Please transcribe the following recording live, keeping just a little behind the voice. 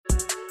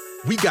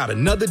We got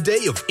another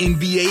day of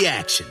NBA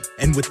action.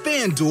 And with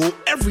FanDuel,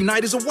 every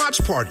night is a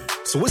watch party.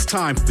 So it's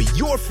time for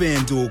your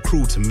FanDuel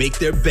crew to make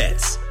their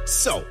bets.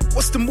 So,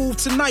 what's the move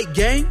tonight,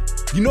 gang?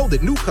 You know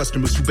that new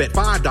customers who bet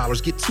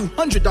 $5 get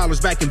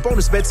 $200 back in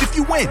bonus bets if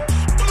you win.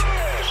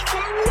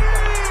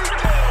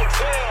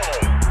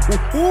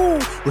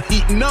 Woohoo! We're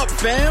heating up,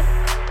 fam.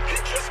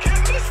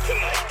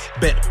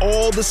 Bet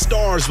all the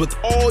stars with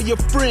all your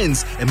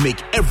friends and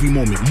make every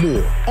moment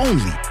more.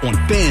 Only on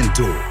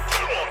FanDuel.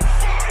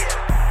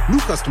 New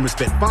customers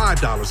bet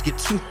 $5 get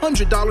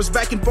 $200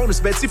 back in bonus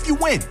bets if you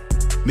win.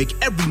 Make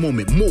every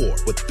moment more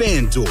with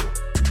FanDuel.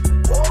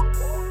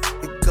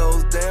 It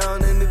goes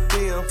down in the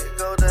DM.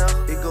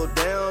 It go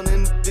down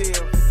in the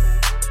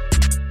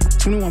DM.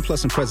 21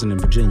 plus and present in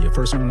Virginia.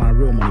 First online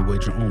real money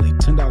wager only.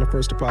 $10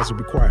 first deposit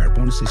required.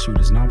 Bonus issued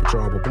is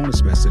non-withdrawable bonus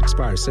vest that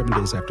expires 7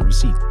 days after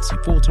receipt. See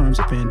full terms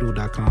at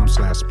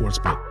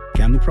FanDuel.com/sportsbook.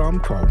 Gambling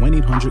problem? Call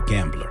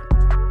 1-800-GAMBLER.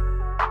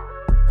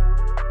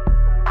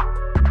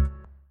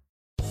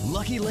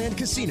 Lucky Land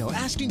Casino,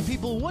 asking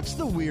people, what's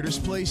the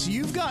weirdest place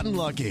you've gotten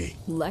lucky?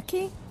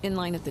 Lucky? In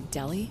line at the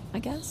deli, I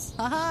guess?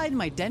 Aha, in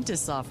my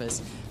dentist's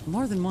office.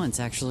 More than once,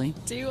 actually.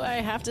 Do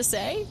I have to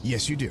say?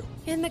 Yes, you do.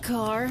 In the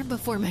car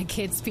before my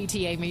kids'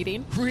 PTA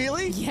meeting.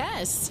 Really?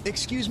 Yes.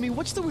 Excuse me,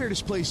 what's the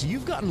weirdest place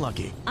you've gotten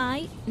lucky?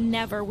 I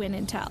never win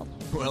and tell.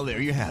 Well,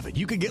 there you have it.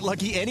 You can get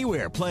lucky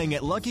anywhere, playing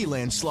at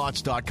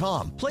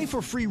LuckyLandSlots.com. Play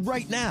for free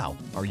right now.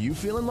 Are you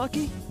feeling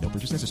lucky? No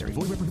purchase necessary.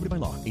 Void where prohibited by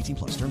law. 18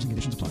 plus. Terms and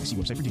conditions apply. See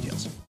website for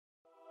details.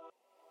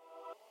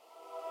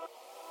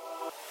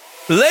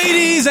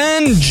 Ladies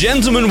and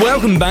gentlemen,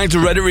 welcome back to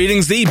Reddit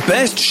Readings, the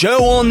best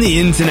show on the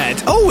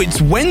internet. Oh, it's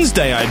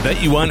Wednesday. I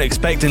bet you weren't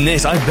expecting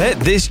this. I bet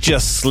this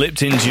just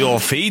slipped into your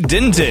feed,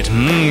 didn't it?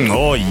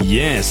 Oh,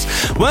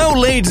 yes. Well,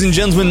 ladies and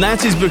gentlemen,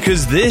 that is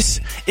because this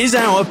is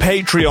our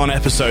Patreon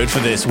episode for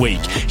this week.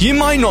 You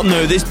might not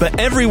know this, but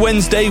every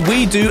Wednesday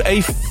we do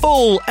a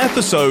full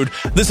episode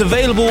that's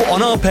available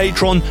on our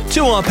Patreon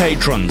to our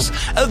patrons.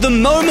 At the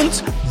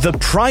moment, the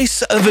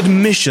price of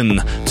admission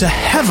to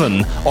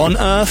heaven on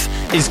earth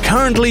is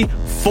currently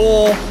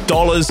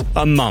 $4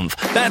 a month.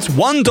 That's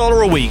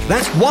 $1 a week.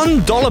 That's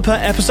 $1 per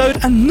episode,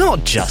 and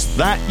not just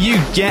that, you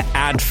get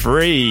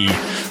ad-free.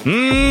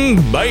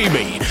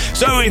 Baby.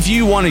 So if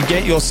you want to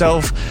get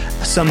yourself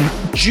some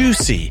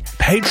juicy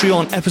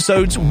Patreon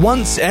episodes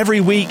once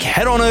every week,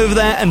 head on over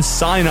there and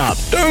sign up.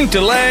 Don't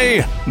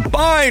delay.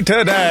 Buy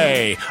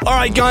today.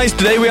 Alright guys,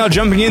 today we are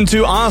jumping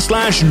into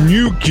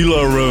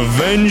r/nuclear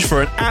revenge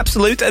for an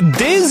absolute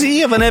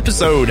dizzy of an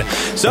episode.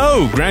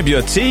 So grab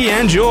your tea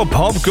and your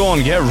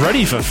popcorn, get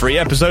ready for 3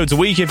 episodes a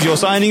week if you're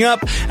signing up,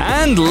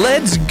 and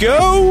let's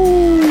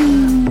go!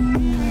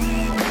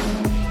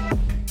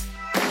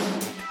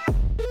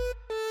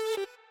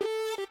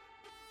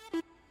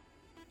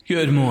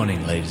 Good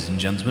morning, ladies and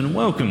gentlemen.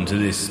 Welcome to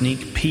this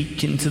sneak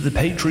peek into the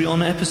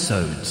Patreon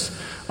episodes.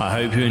 I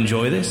hope you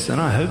enjoy this, and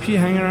I hope you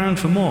hang around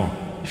for more.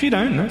 If you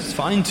don't, that's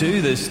fine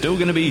too. There's still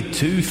going to be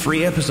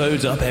 2-3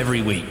 episodes up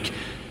every week.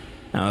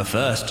 Our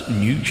first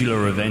nuclear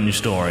revenge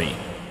story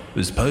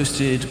was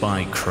posted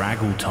by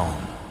Craggle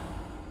Tom.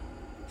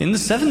 In the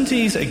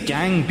 70s, a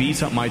gang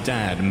beat up my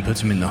dad and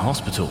put him in the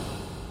hospital.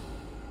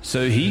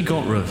 So he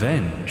got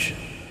revenge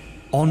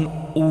on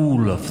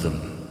all of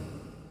them.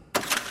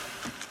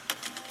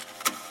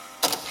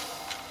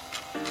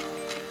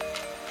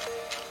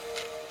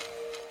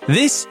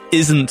 This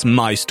isn't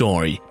my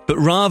story, but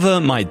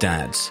rather my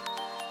dad's.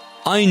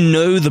 I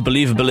know the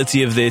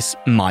believability of this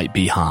might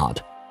be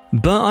hard,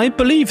 but I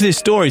believe this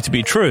story to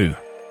be true.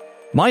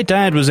 My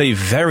dad was a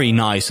very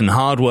nice and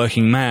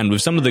hardworking man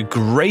with some of the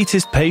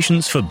greatest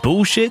patience for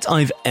bullshit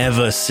I've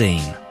ever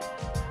seen.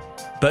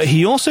 But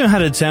he also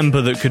had a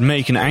temper that could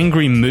make an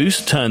angry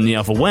moose turn the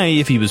other way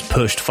if he was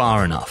pushed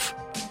far enough.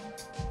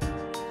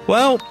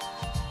 Well,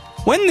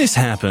 when this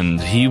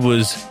happened, he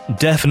was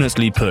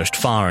definitely pushed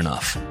far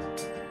enough.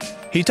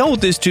 He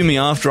told this to me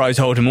after I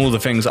told him all the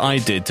things I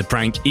did to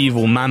prank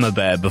evil Mama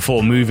Bear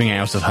before moving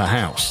out of her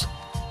house.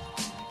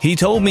 He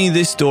told me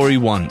this story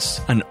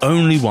once, and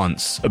only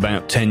once,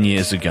 about 10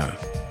 years ago,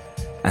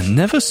 and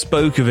never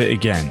spoke of it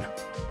again.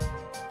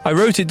 I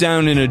wrote it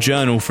down in a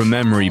journal from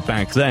memory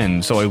back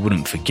then so I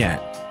wouldn't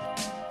forget.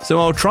 So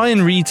I'll try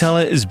and retell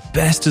it as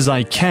best as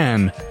I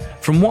can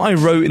from what I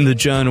wrote in the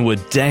journal a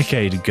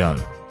decade ago.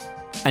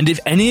 And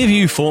if any of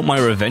you thought my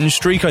revenge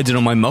streak I did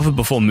on my mother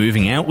before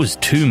moving out was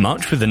too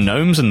much with the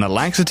gnomes and the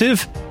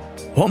laxative,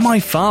 what my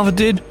father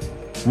did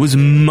was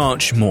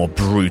much more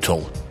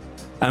brutal,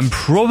 and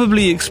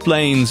probably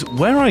explains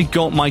where I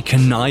got my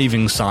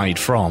conniving side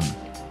from.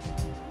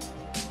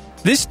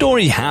 This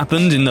story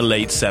happened in the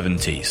late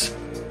 70s.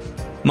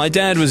 My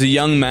dad was a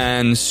young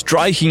man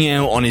striking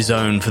out on his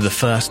own for the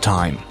first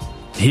time.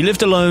 He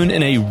lived alone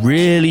in a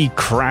really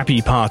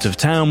crappy part of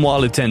town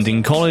while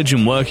attending college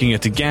and working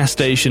at a gas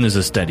station as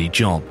a steady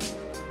job.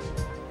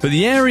 But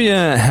the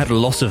area had a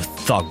lot of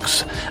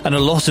thugs and a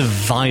lot of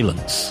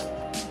violence.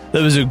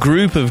 There was a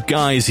group of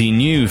guys he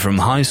knew from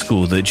high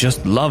school that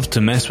just loved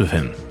to mess with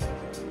him.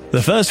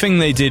 The first thing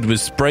they did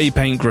was spray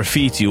paint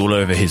graffiti all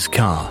over his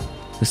car.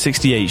 the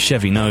 '68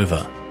 Chevy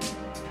Nova.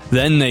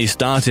 Then they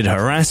started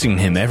harassing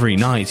him every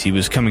night he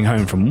was coming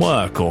home from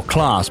work or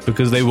class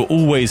because they were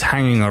always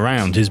hanging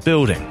around his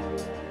building.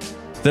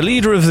 The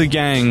leader of the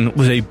gang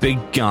was a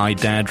big guy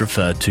Dad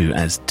referred to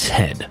as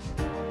Ted.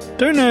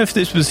 Don't know if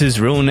this was his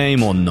real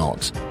name or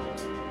not.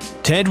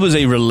 Ted was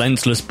a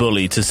relentless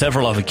bully to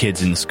several other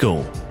kids in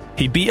school.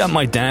 He beat up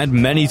my dad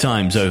many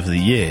times over the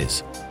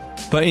years.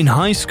 But in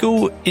high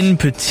school, in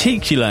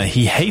particular,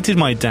 he hated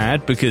my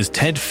dad because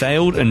Ted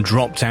failed and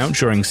dropped out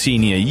during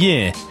senior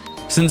year,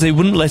 since they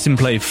wouldn't let him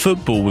play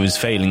football with his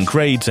failing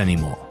grades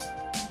anymore.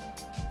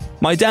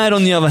 My dad,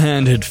 on the other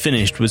hand, had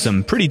finished with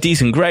some pretty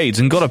decent grades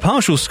and got a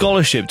partial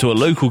scholarship to a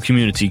local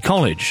community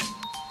college.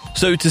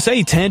 So to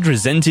say Ted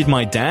resented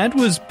my dad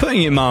was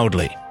putting it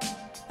mildly.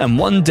 And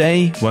one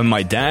day, when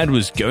my dad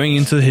was going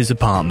into his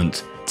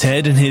apartment,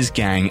 Ted and his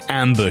gang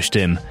ambushed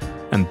him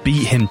and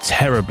beat him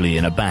terribly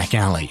in a back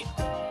alley.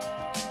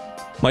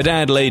 My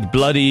dad laid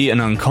bloody and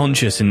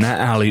unconscious in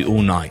that alley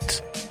all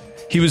night.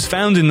 He was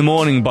found in the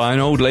morning by an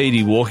old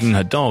lady walking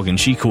her dog and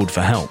she called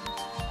for help.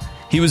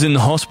 He was in the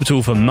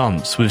hospital for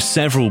months with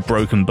several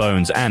broken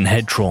bones and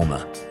head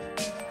trauma.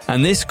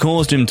 And this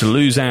caused him to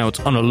lose out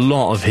on a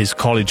lot of his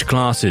college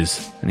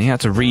classes, and he had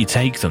to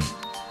retake them.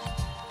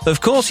 Of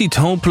course, he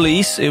told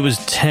police it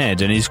was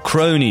Ted and his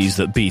cronies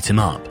that beat him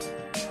up.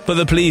 But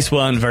the police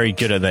weren't very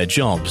good at their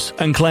jobs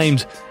and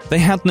claimed they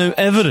had no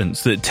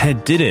evidence that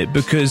Ted did it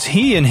because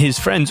he and his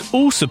friends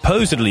all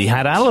supposedly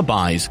had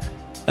alibis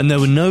and there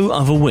were no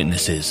other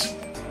witnesses.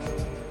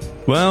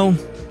 Well,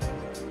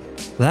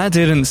 that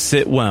didn't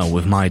sit well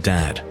with my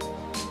dad.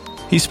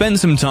 He spent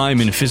some time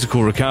in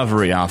physical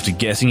recovery after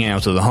getting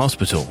out of the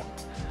hospital,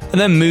 and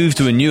then moved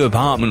to a new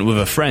apartment with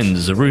a friend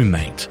as a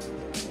roommate.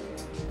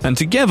 And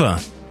together,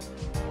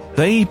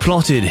 they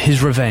plotted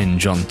his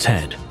revenge on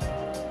Ted.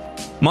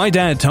 My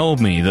dad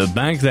told me that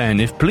back then,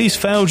 if police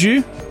failed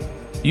you,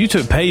 you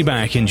took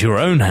payback into your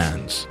own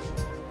hands.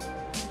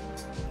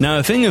 Now,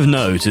 a thing of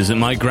note is that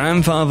my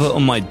grandfather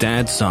on my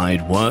dad's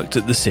side worked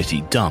at the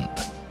city dump,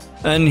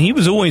 and he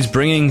was always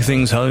bringing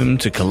things home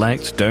to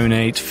collect,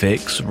 donate,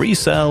 fix,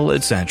 resell,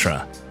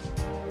 etc.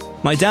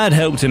 My dad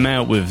helped him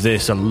out with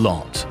this a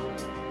lot,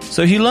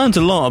 so he learned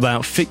a lot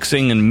about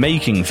fixing and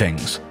making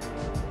things.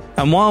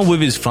 And while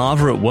with his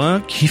father at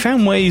work, he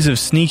found ways of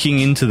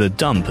sneaking into the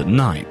dump at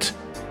night.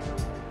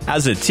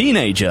 As a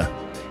teenager,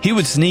 he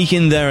would sneak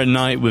in there at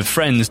night with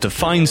friends to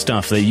find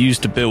stuff they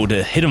used to build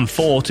a hidden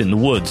fort in the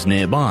woods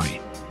nearby.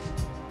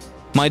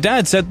 My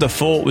dad said the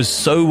fort was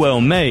so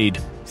well made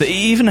that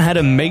he even had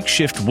a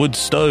makeshift wood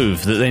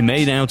stove that they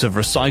made out of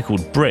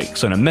recycled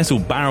bricks and a metal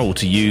barrel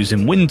to use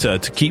in winter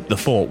to keep the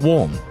fort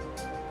warm.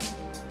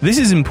 This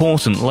is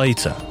important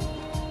later.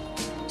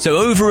 So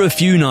over a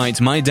few nights,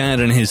 my dad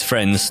and his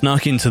friends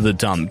snuck into the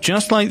dump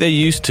just like they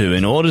used to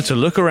in order to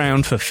look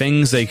around for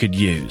things they could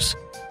use.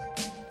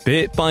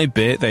 Bit by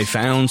bit, they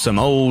found some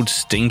old,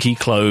 stinky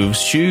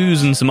clothes,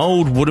 shoes, and some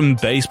old wooden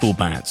baseball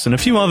bats, and a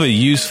few other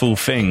useful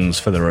things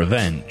for their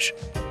revenge.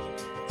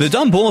 The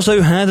dump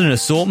also had an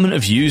assortment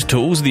of used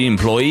tools the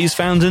employees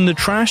found in the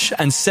trash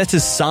and set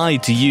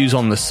aside to use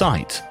on the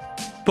site,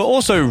 but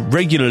also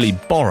regularly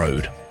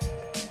borrowed.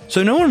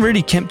 So no one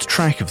really kept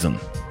track of them.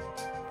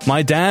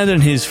 My dad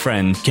and his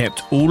friend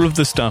kept all of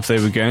the stuff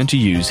they were going to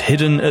use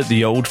hidden at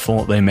the old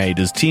fort they made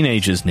as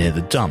teenagers near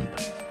the dump.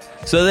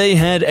 So they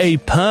had a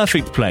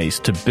perfect place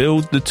to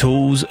build the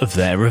tools of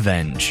their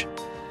revenge.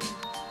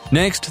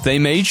 Next, they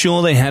made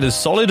sure they had as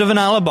solid of an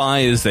alibi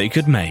as they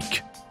could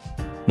make.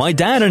 My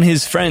dad and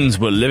his friends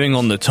were living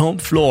on the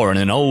top floor in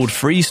an old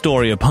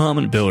 3-story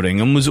apartment building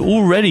and was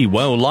already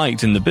well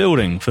liked in the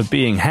building for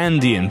being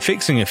handy and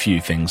fixing a few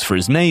things for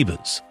his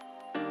neighbors.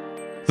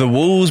 The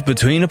walls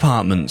between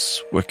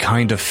apartments were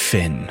kind of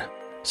thin,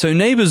 so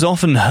neighbors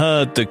often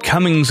heard the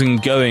comings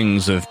and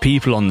goings of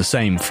people on the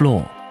same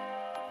floor.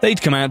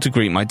 They'd come out to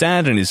greet my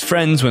dad and his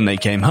friends when they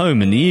came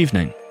home in the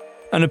evening.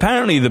 And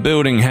apparently the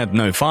building had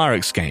no fire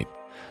escape,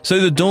 so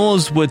the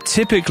doors were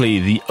typically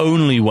the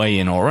only way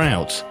in or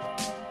out.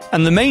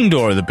 And the main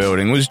door of the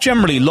building was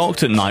generally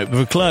locked at night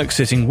with a clerk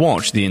sitting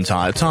watch the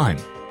entire time.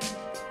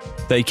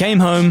 They came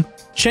home,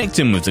 checked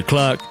in with the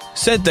clerk,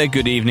 said their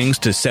good evenings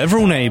to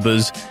several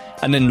neighbors,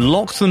 and then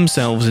locked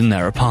themselves in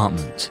their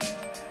apartment.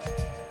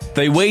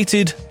 They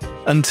waited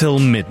until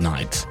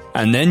midnight,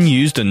 and then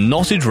used a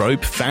knotted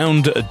rope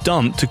found at a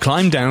dump to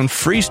climb down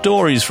 3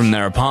 stories from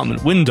their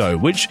apartment window,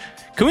 which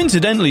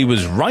coincidentally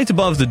was right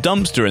above the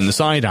dumpster in the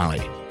side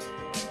alley.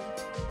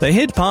 They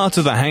hid part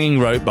of the hanging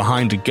rope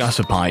behind a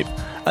gutter pipe,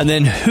 and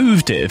then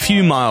hooved it a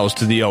few miles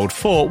to the old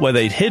fort where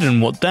they'd hidden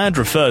what Dad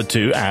referred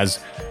to as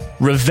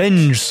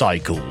revenge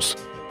cycles.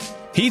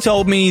 He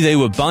told me they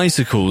were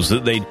bicycles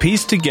that they'd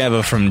pieced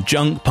together from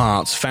junk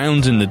parts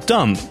found in the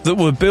dump that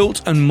were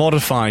built and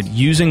modified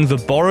using the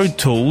borrowed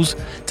tools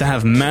to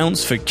have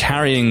mounts for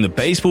carrying the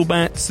baseball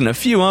bats and a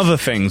few other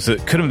things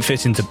that couldn't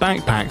fit into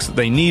backpacks that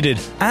they needed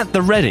at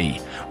the ready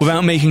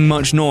without making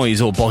much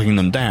noise or bogging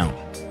them down.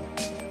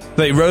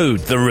 They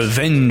rode the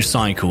revenge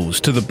cycles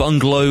to the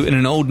bungalow in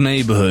an old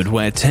neighborhood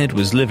where Ted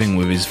was living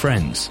with his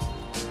friends.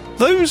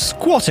 though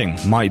squatting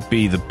might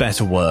be the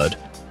better word.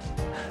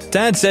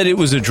 Dad said it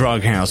was a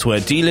drug house where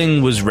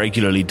dealing was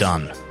regularly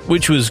done,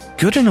 which was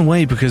good in a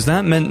way because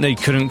that meant they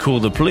couldn't call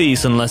the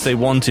police unless they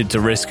wanted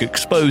to risk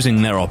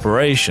exposing their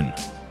operation.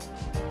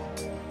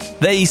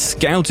 They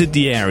scouted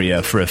the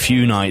area for a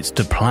few nights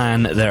to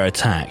plan their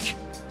attack,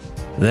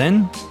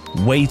 then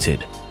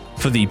waited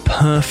for the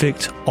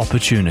perfect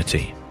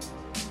opportunity.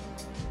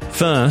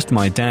 First,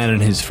 my dad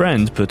and his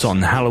friend put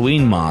on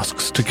Halloween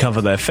masks to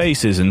cover their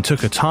faces and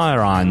took a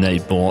tire iron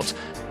they'd bought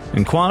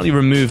and quietly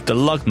removed the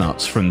lug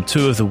nuts from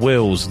 2 of the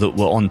wheels that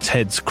were on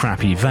Ted's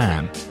crappy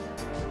van.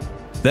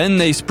 Then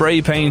they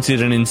spray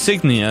painted an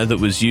insignia that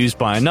was used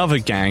by another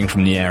gang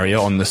from the area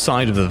on the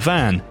side of the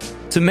van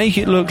to make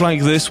it look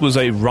like this was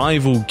a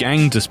rival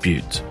gang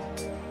dispute.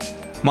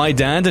 My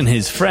dad and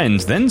his friend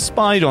then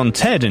spied on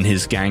Ted and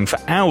his gang for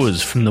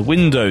hours from the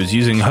windows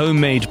using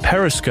homemade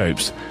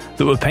periscopes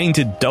that were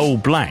painted dull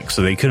black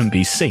so they couldn't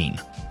be seen.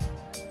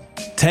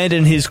 Ted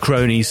and his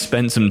cronies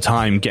spent some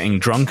time getting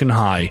drunk and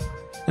high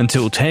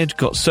until Ted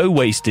got so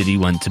wasted he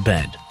went to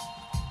bed.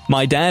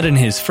 My dad and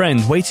his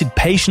friend waited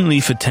patiently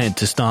for Ted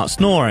to start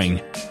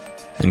snoring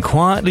and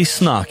quietly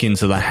snuck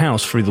into the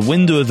house through the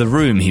window of the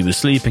room he was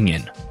sleeping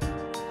in,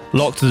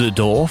 locked the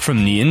door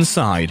from the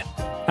inside,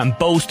 and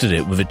bolstered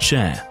it with a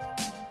chair.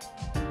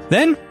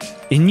 Then,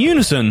 in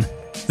unison,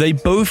 they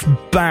both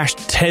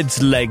bashed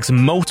Ted's legs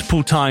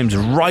multiple times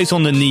right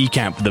on the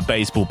kneecap with the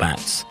baseball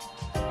bats.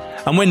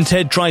 And when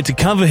Ted tried to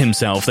cover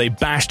himself, they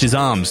bashed his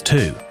arms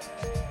too.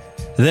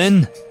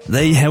 Then,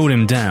 they held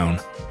him down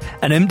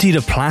and emptied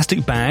a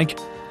plastic bag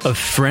of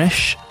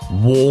fresh,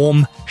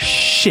 warm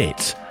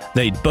shit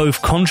they'd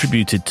both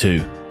contributed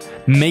to,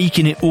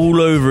 making it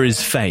all over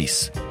his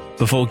face,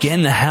 before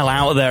getting the hell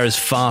out of there as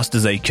fast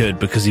as they could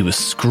because he was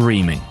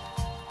screaming.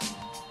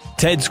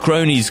 Ted's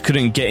cronies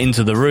couldn't get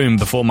into the room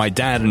before my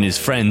dad and his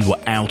friend were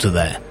out of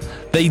there.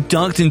 They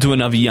ducked into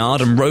another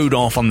yard and rode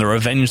off on the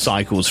revenge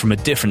cycles from a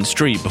different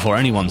street before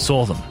anyone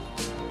saw them.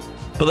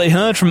 But they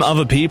heard from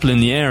other people in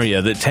the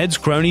area that Ted's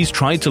cronies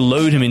tried to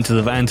load him into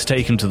the van to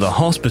take him to the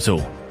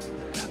hospital.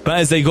 But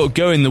as they got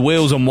going, the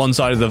wheels on one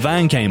side of the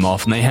van came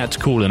off and they had to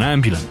call an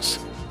ambulance.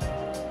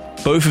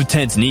 Both of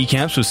Ted's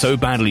kneecaps were so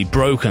badly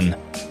broken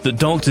that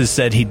doctors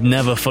said he'd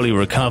never fully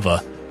recover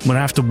and would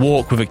have to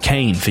walk with a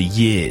cane for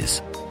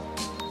years.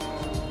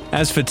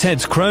 As for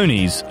Ted's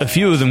cronies, a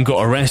few of them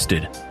got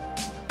arrested.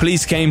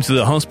 Police came to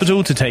the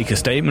hospital to take a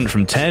statement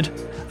from Ted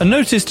and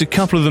noticed a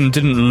couple of them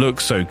didn't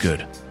look so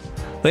good.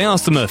 They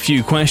asked them a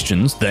few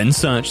questions, then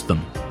searched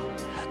them.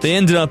 They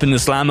ended up in the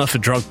slammer for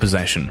drug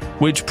possession,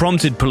 which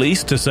prompted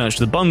police to search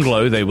the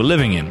bungalow they were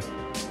living in.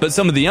 But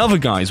some of the other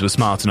guys were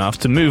smart enough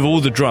to move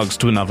all the drugs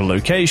to another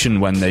location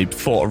when they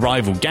thought a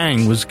rival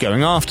gang was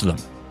going after them.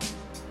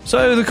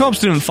 So the cops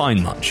didn't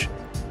find much.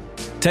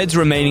 Ted's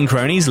remaining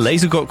cronies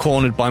later got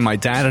cornered by my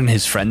dad and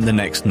his friend the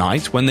next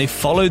night when they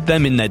followed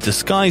them in their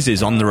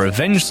disguises on the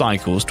revenge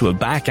cycles to a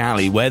back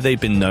alley where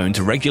they'd been known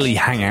to regularly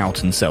hang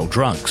out and sell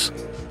drugs.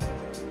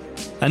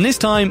 And this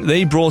time,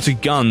 they brought a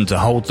gun to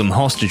hold them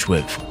hostage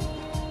with.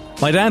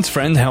 My dad's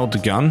friend held the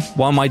gun,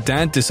 while my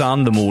dad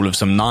disarmed them all of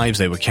some knives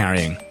they were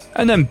carrying,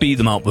 and then beat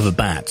them up with a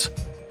bat.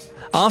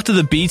 After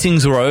the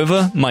beatings were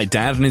over, my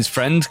dad and his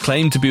friend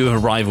claimed to be with a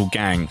rival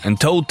gang and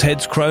told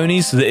Ted's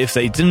cronies that if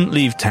they didn't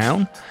leave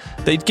town,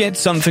 they'd get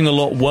something a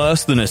lot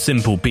worse than a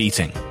simple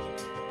beating.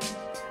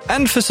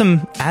 And for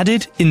some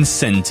added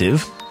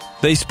incentive,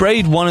 they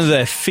sprayed one of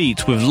their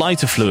feet with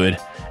lighter fluid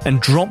and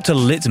dropped a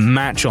lit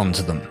match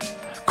onto them,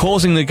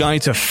 causing the guy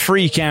to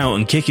freak out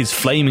and kick his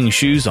flaming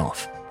shoes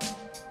off.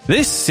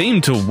 This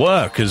seemed to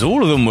work as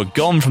all of them were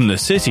gone from the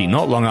city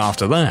not long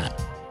after that.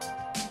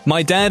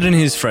 My dad and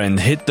his friend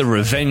hit the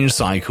revenge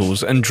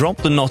cycles and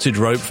dropped the knotted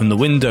rope from the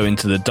window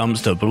into the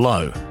dumpster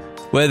below,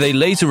 where they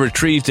later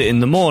retrieved it in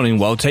the morning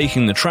while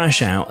taking the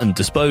trash out and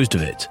disposed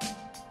of it.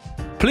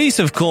 Police,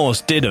 of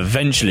course, did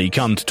eventually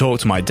come to talk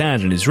to my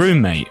dad and his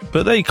roommate,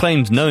 but they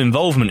claimed no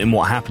involvement in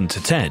what happened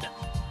to Ted.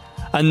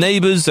 And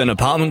neighbours and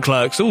apartment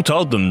clerks all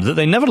told them that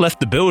they never left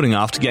the building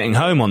after getting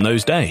home on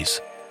those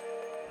days.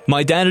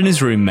 My dad and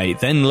his roommate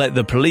then let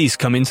the police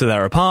come into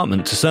their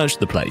apartment to search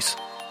the place.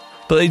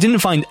 But they didn't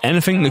find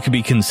anything that could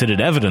be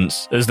considered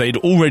evidence, as they'd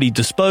already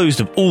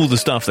disposed of all the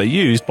stuff they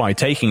used by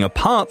taking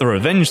apart the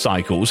revenge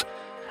cycles,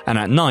 and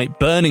at night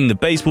burning the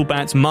baseball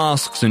bats,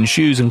 masks and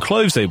shoes and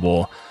clothes they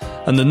wore,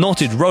 and the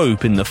knotted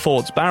rope in the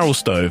fort's barrel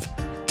stove,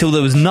 till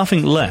there was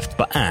nothing left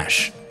but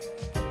ash.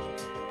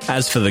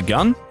 As for the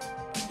gun,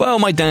 well,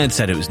 my dad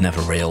said it was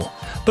never real,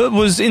 but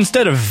was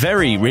instead a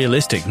very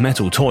realistic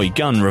metal toy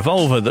gun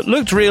revolver that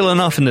looked real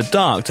enough in the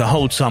dark to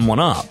hold someone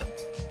up.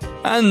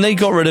 And they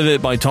got rid of it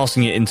by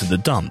tossing it into the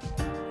dump.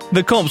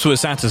 The cops were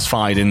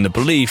satisfied in the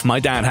belief my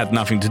dad had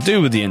nothing to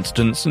do with the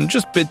incidents and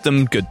just bid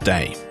them good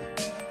day.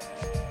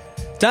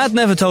 Dad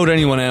never told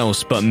anyone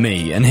else but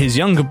me and his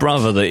younger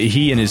brother that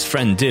he and his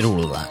friend did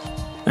all of that.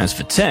 As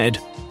for Ted,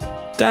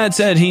 Dad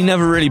said he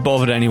never really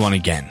bothered anyone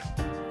again.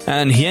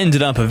 And he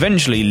ended up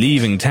eventually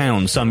leaving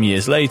town some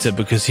years later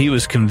because he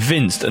was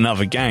convinced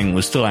another gang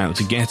was still out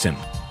to get him.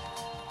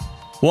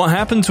 What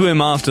happened to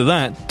him after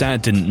that,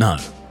 Dad didn't know.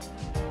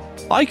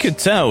 I could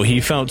tell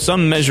he felt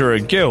some measure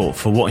of guilt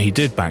for what he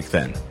did back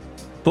then,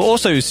 but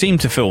also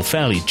seemed to feel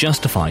fairly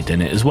justified in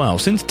it as well,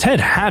 since Ted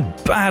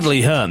had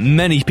badly hurt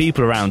many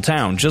people around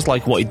town, just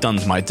like what he'd done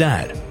to my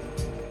dad.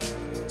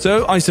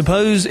 So I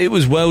suppose it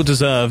was well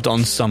deserved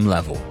on some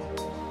level.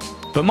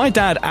 But my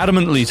dad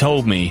adamantly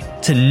told me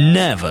to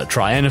never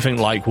try anything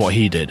like what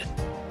he did.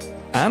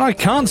 And I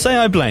can't say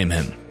I blame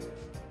him.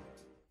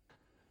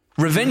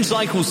 Revenge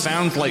Cycle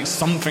sounds like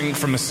something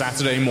from a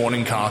Saturday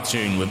morning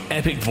cartoon with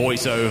epic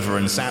voiceover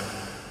and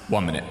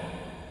 1 minute.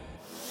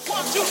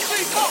 1, 2,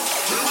 3, go!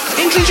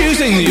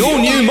 Introducing the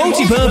all-new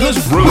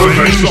multi-purpose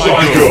Revenge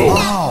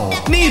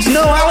Cycle. Needs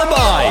no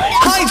alibi.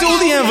 Hides all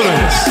the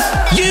evidence.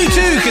 You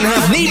too can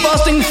have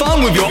knee-busting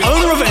fun with your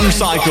own Revenge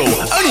Cycle.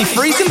 Only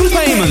 3 simple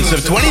payments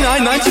of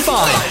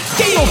 $29.95.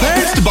 Get your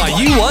parents to buy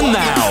you one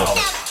now.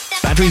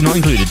 Batteries not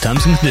included.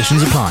 Terms and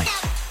conditions apply.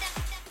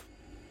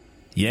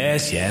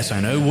 Yes, I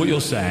know what you're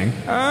saying.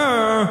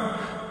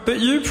 Oh, but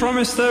you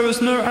promised there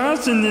was no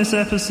ads in this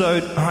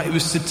episode. Alright, it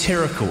was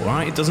satirical,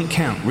 alright? It doesn't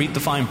count. Read the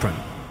fine print.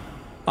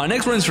 Our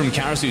next one is from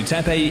Karasu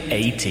Tepe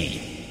AT.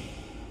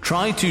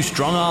 Try to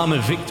strong-arm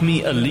a victim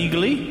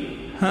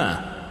illegally?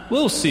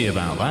 We'll see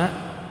about that.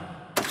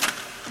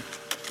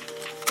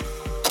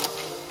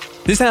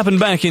 This happened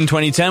back in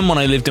 2010 when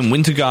I lived in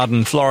Winter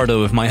Garden, Florida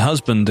with my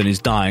husband and his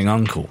dying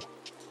uncle.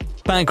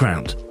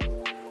 Background.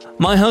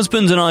 My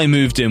husband and I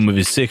moved in with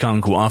his sick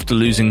uncle after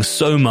losing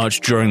so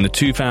much during the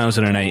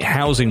 2008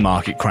 housing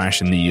market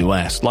crash in the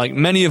US, like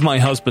many of my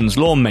husband's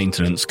lawn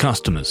maintenance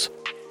customers.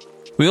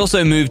 We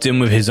also moved in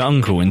with his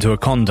uncle into a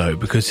condo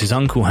because his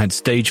uncle had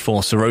stage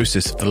 4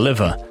 cirrhosis of the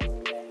liver,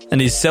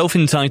 and his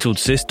self-entitled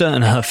sister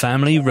and her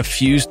family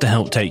refused to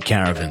help take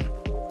care of him.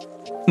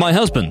 My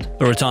husband,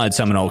 a retired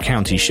Seminole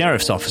County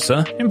Sheriff's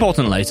officer,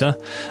 important later,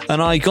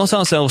 and I got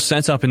ourselves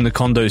set up in the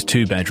condo's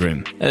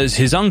 2-bedroom, as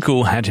his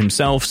uncle had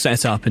himself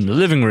set up in the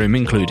living room,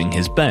 including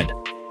his bed.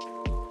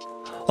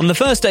 On the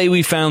first day,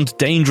 we found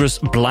dangerous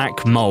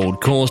black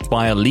mold caused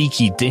by a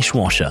leaky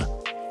dishwasher.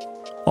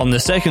 On the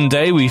second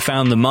day, we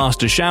found the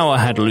master shower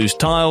had loose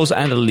tiles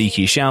and a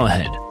leaky shower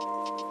head.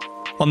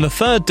 On the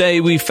third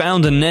day, we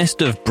found a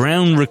nest of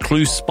brown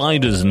recluse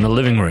spiders in the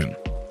living room.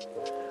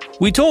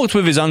 We talked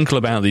with his uncle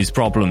about these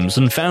problems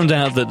and found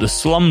out that the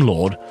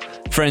slumlord,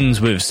 friends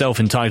with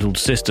self-entitled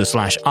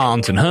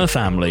sister/aunt and her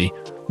family,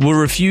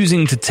 were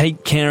refusing to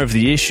take care of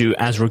the issue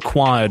as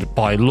required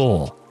by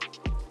law.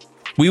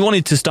 We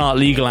wanted to start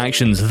legal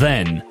actions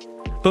then,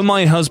 but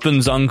my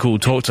husband's uncle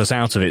talked us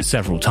out of it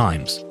several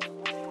times.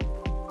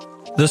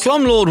 The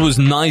slumlord was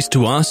nice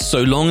to us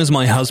so long as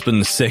my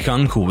husband's sick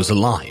uncle was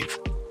alive.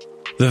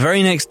 The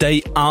very next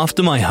day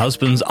after my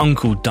husband's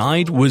uncle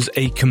died was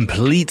a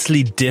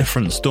completely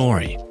different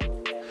story.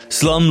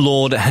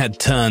 Slumlord had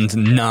turned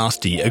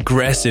nasty,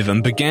 aggressive,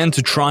 and began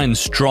to try and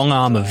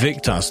strong-arm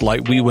evict us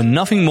like we were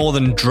nothing more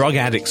than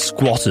drug-addict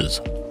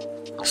squatters.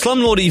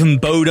 Slumlord even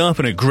bowed up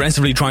and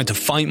aggressively tried to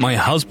fight my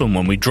husband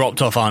when we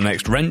dropped off our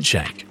next rent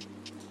check.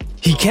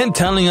 He kept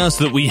telling us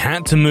that we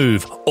had to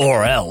move,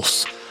 or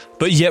else,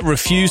 but yet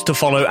refused to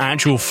follow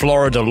actual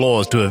Florida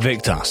laws to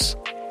evict us.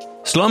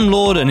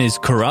 Slumlord and his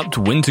corrupt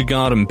Winter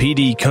Garden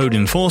PD code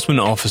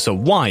enforcement officer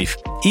wife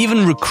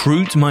even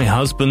recruit my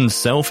husband's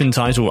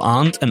self-entitled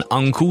aunt and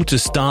uncle to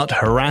start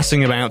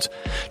harassing about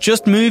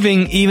just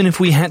moving even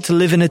if we had to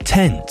live in a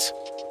tent.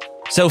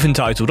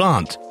 Self-entitled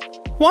aunt: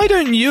 why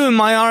don't you and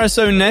my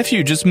RSO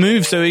nephew just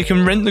move so he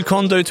can rent the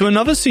condo to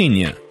another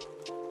senior?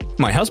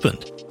 My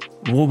husband: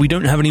 well, we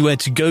don't have anywhere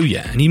to go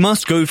yet, and he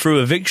must go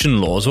through eviction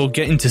laws or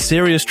get into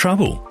serious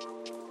trouble.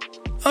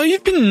 Oh,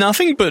 you've been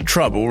nothing but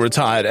trouble,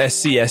 retired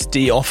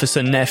SCSD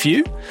officer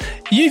nephew.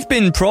 You've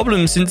been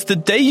problem since the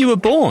day you were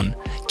born.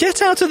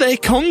 Get out of their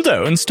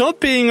condo and stop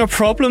being a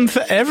problem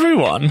for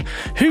everyone.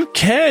 Who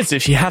cares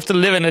if you have to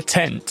live in a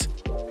tent?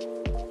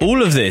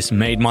 All of this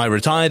made my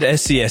retired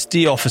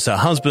SCSD officer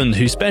husband,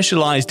 who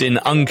specialized in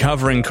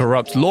uncovering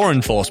corrupt law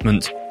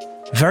enforcement,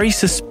 very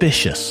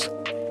suspicious.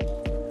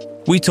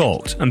 We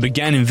talked and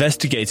began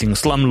investigating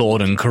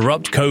slumlord and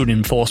corrupt code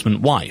enforcement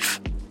wife.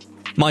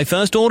 My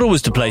first order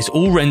was to place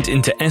all rent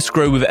into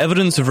escrow with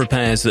evidence of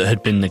repairs that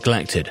had been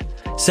neglected.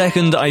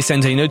 Second, I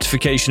sent a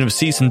notification of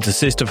cease and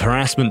desist of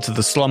harassment to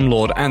the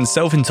slumlord and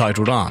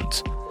self-entitled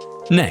aunt.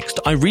 Next,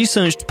 I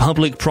researched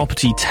public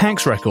property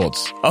tax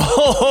records.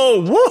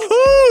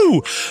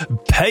 Oh,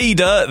 woohoo! Pay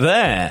dirt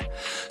there.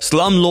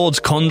 Slumlord's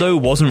condo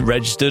wasn't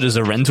registered as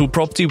a rental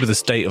property with the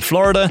state of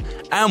Florida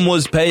and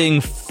was paying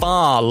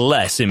far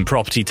less in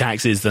property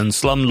taxes than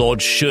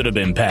slumlord should have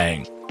been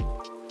paying.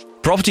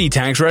 Property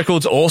tax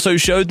records also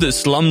showed that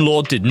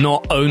slumlord did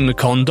not own the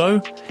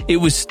condo. It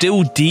was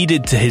still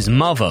deeded to his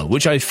mother,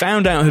 which I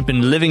found out had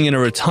been living in a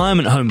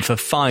retirement home for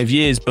 5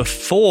 years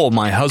before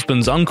my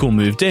husband's uncle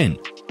moved in.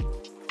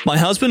 My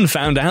husband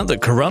found out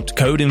that corrupt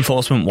code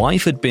enforcement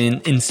wife had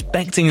been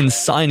inspecting and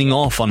signing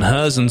off on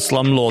hers and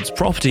slumlord's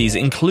properties,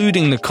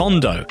 including the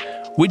condo,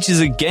 which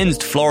is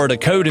against Florida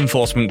code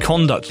enforcement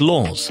conduct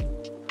laws.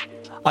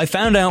 I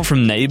found out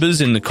from neighbours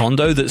in the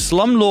condo that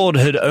Slumlord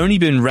had only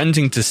been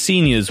renting to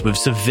seniors with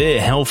severe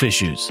health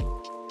issues.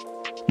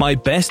 My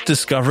best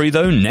discovery,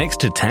 though, next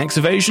to tax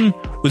evasion,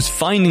 was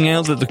finding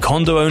out that the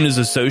Condo Owners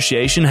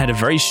Association had a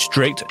very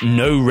strict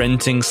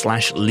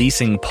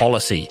no-renting/leasing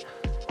policy,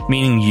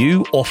 meaning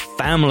you or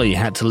family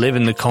had to live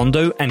in the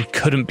condo and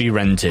couldn't be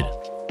rented.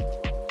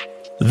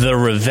 The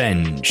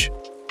revenge.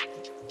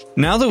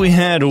 Now that we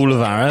had all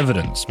of our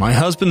evidence, my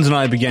husband and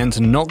I began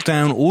to knock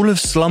down all of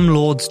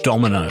Slumlord's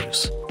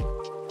dominoes.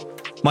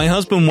 My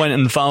husband went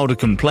and filed a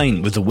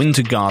complaint with the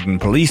Winter Garden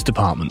Police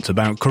Department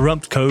about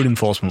corrupt code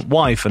enforcement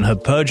wife and her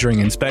perjuring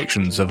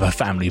inspections of her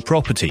family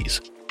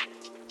properties.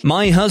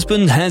 My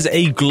husband has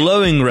a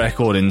glowing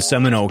record in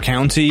Seminole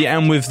County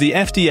and with the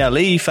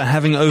FDLE for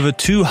having over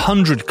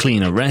 200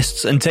 clean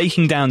arrests and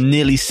taking down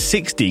nearly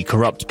 60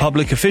 corrupt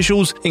public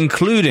officials,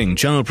 including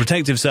Child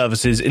Protective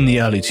Services in the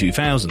early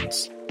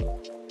 2000s.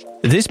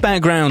 This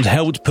background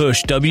helped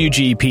push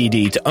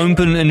WGPD to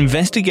open an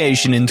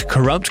investigation into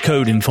corrupt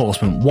code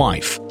enforcement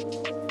wife.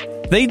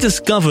 They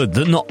discovered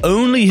that not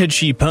only had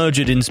she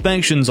perjured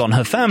inspections on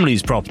her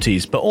family's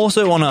properties, but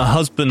also on her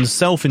husband's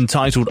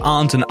self-entitled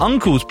aunt and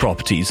uncle's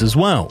properties as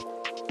well.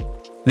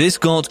 This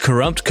got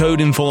corrupt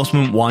code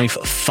enforcement wife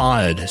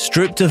fired,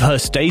 stripped of her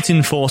state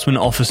enforcement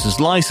officer's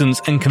license,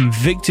 and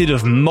convicted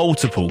of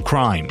multiple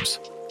crimes.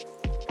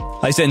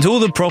 I sent all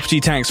the property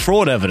tax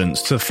fraud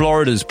evidence to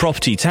Florida's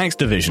Property Tax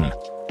Division.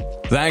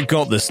 That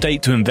got the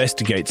state to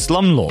investigate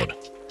Slumlord.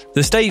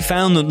 The state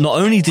found that not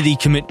only did he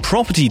commit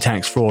property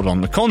tax fraud on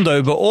the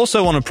condo, but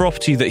also on a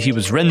property that he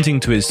was renting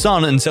to his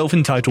son and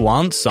self-entitled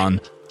aunt's son,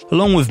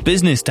 along with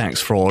business tax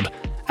fraud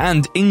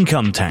and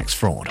income tax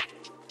fraud.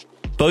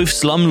 Both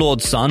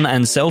Slumlord's son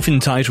and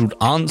self-entitled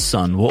aunt's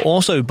son were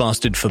also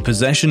busted for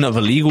possession of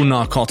illegal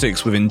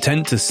narcotics with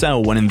intent to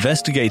sell when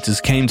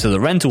investigators came to the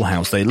rental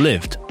house they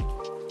lived.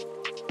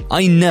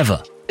 I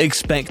never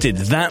expected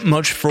that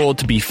much fraud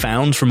to be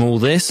found from all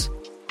this,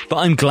 but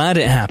I'm glad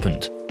it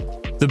happened.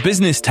 The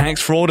business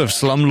tax fraud of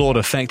Slumlord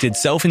affected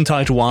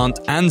self-entitled aunt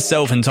and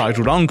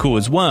self-entitled uncle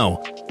as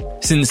well,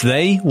 since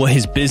they were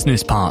his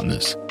business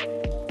partners.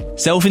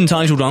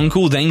 Self-entitled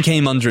uncle then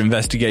came under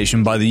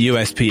investigation by the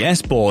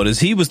USPS board as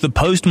he was the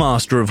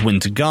postmaster of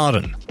Winter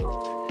Garden.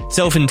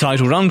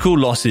 Self-entitled uncle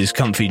lost his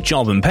comfy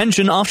job and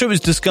pension after it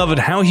was discovered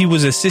how he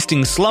was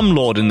assisting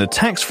Slumlord in the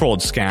tax fraud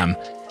scam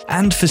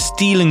and for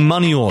stealing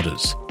money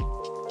orders.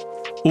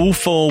 All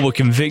four were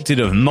convicted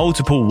of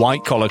multiple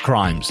white-collar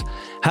crimes,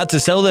 had to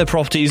sell their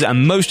properties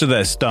and most of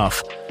their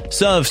stuff,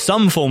 serve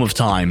some form of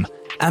time,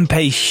 and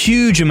pay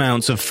huge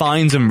amounts of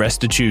fines and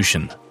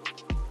restitution.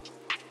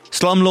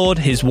 Slumlord,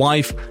 his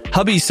wife,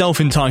 hubby's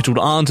self-entitled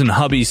aunt and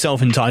hubby's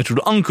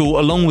self-entitled uncle,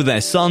 along with their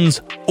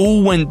sons,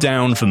 all went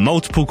down for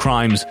multiple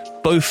crimes,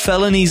 both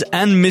felonies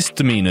and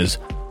misdemeanors,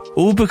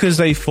 all because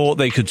they thought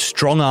they could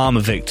strong-arm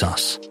evict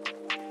us.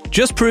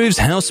 Just proves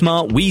how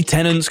smart we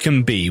tenants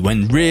can be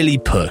when really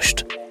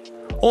pushed.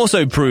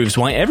 Also proves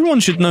why everyone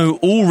should know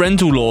all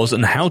rental laws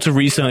and how to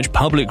research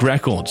public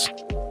records,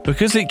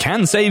 because it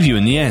can save you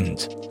in the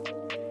end.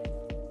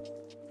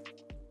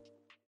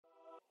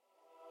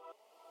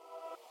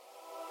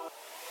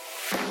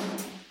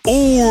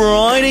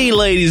 Alrighty,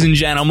 ladies and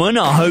gentlemen,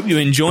 I hope you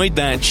enjoyed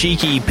that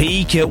cheeky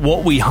peek at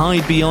what we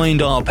hide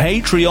behind our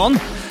Patreon.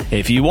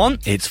 If you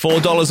want, it's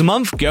 $4 a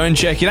month. Go and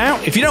check it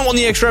out. If you don't want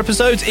the extra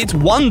episodes, it's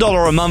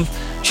 $1 a month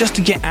just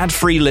to get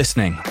ad-free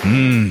listening.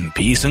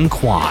 Peace and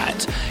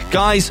quiet.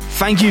 Guys,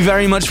 thank you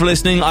very much for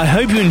listening. I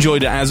hope you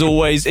enjoyed it as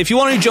always. If you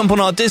want to jump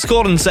on our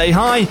Discord and say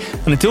hi,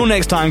 and until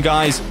next time,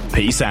 guys,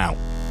 peace out.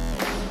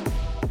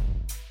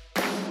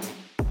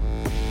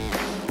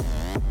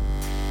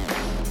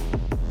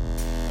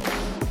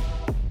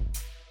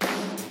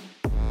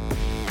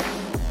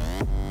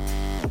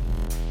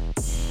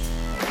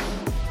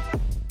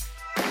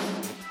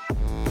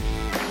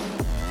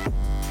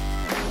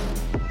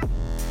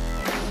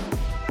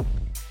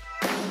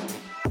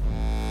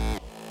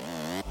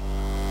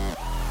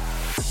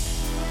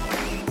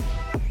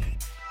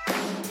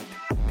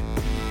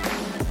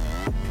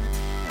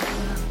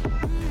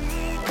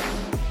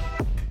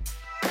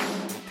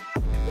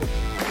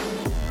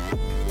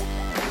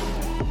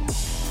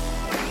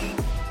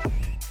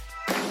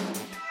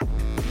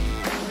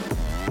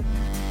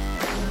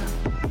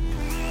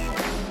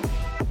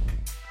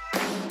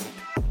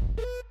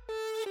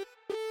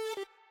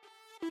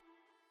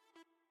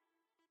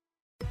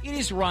 It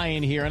is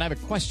Ryan here, and I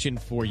have a question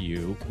for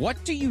you.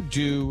 What do you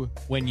do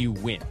when you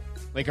win?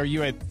 Like, are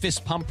you a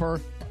fist pumper,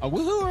 a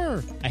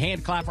woohooer, a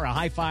hand clapper, a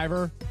high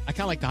fiver? I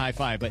kind of like the high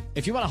five, but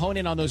if you want to hone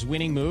in on those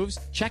winning moves,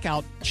 check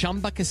out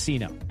Chumba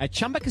Casino. At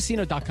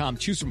ChumbaCasino.com,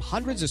 choose from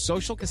hundreds of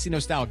social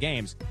casino-style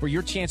games for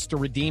your chance to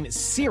redeem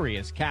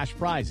serious cash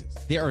prizes.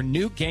 There are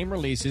new game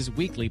releases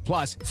weekly,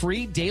 plus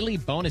free daily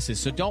bonuses.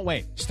 So don't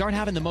wait. Start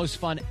having the most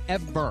fun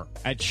ever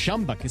at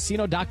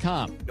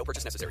ChumbaCasino.com. No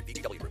purchase necessary.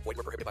 VGW. Void where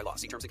prohibited by law.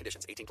 See terms and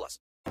conditions. 18+.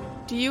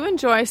 Do you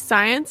enjoy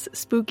science,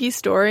 spooky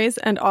stories,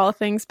 and all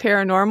things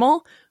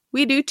paranormal?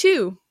 We do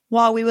too.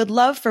 While we would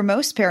love for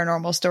most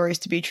paranormal stories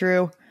to be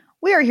true,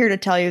 We are here to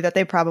tell you that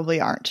they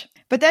probably aren't.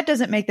 But that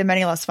doesn't make them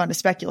any less fun to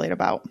speculate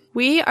about.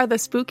 We are the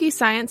Spooky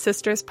Science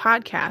Sisters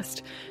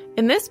podcast.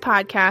 In this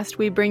podcast,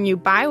 we bring you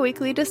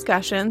bi-weekly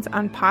discussions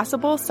on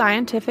possible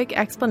scientific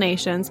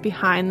explanations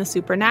behind the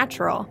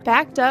supernatural.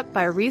 Backed up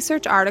by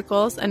research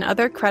articles and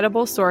other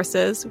credible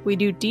sources, we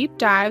do deep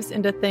dives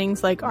into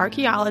things like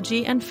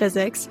archaeology and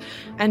physics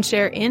and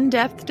share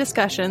in-depth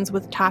discussions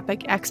with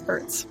topic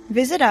experts.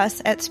 Visit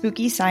us at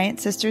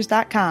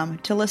SpookyScienceSisters.com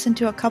to listen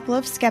to a couple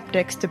of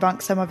skeptics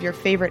debunk some of your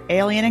favorite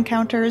alien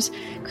encounters,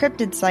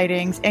 cryptid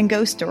sightings, and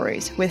ghost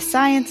stories with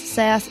science,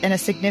 sass, and a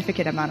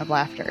significant amount of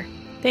laughter.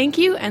 Thank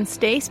you, and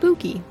stay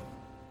spooky.